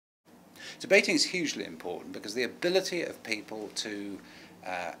Debating is hugely important because the ability of people to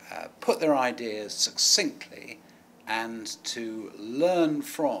put their ideas succinctly and to learn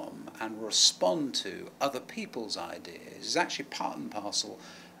from and respond to other people's ideas is actually part and parcel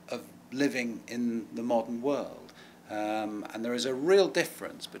of living in the modern world. And there is a real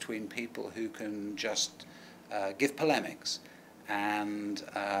difference between people who can just give polemics and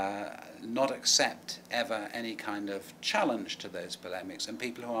not accept ever any kind of challenge to those polemics, and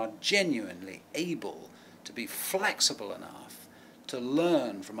people who are genuinely able to be flexible enough to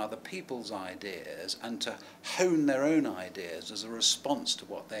learn from other people's ideas and to hone their own ideas as a response to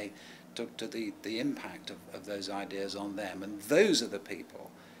what they took to the impact of those ideas on them. And those are the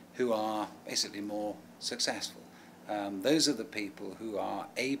people who are basically more successful. Those are the people who are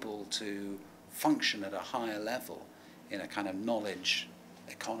able to function at a higher level in a kind of knowledge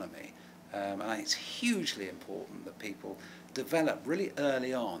economy. And I think it's hugely important that people develop really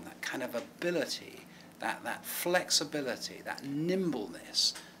early on that kind of ability, that flexibility, that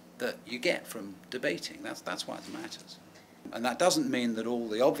nimbleness that you get from debating. That's why it matters. And that doesn't mean that all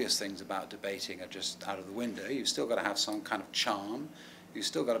the obvious things about debating are just out of the window. You've still got to have some kind of charm. You've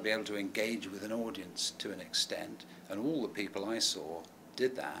still got to be able to engage with an audience to an extent. And all the people I saw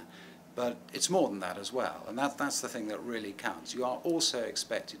did that. But it's more than that as well, and that's the thing that really counts. You are also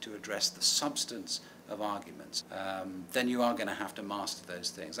expected to address the substance of arguments. Then you are going to have to master those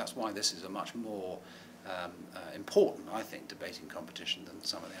things. That's why this is a much more important, I think, debating competition than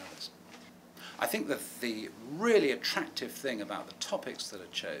some of the others. I think that the really attractive thing about the topics that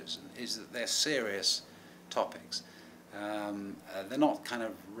are chosen is that they're serious topics. They're not kind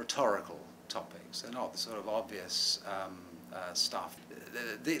of rhetorical topics. They're not the sort of obvious stuff.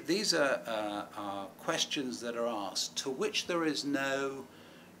 These are questions that are asked to which there is no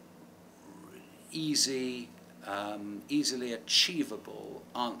easily achievable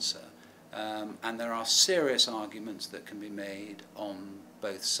answer, and there are serious arguments that can be made on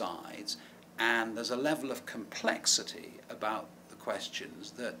both sides, and there's a level of complexity about the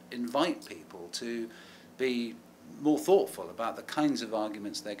questions that invite people to be more thoughtful about the kinds of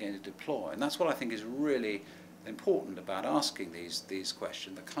arguments they're going to deploy. And that's what I think is really important about asking these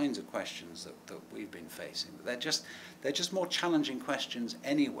questions, the kinds of questions that we've been facing. They're just more challenging questions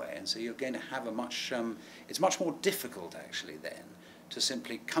anyway, and so you're going to have a much it's much more difficult actually then to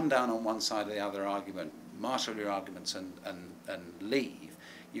simply come down on one side or the other argument, marshal your arguments and leave.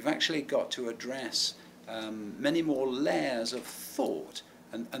 You've actually got to address many more layers of thought,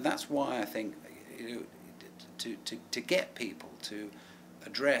 and that's why I think, you know, to get people to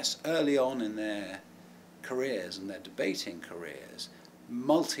address early on in their careers and their debating careers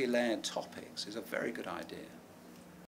multi-layered topics is a very good idea.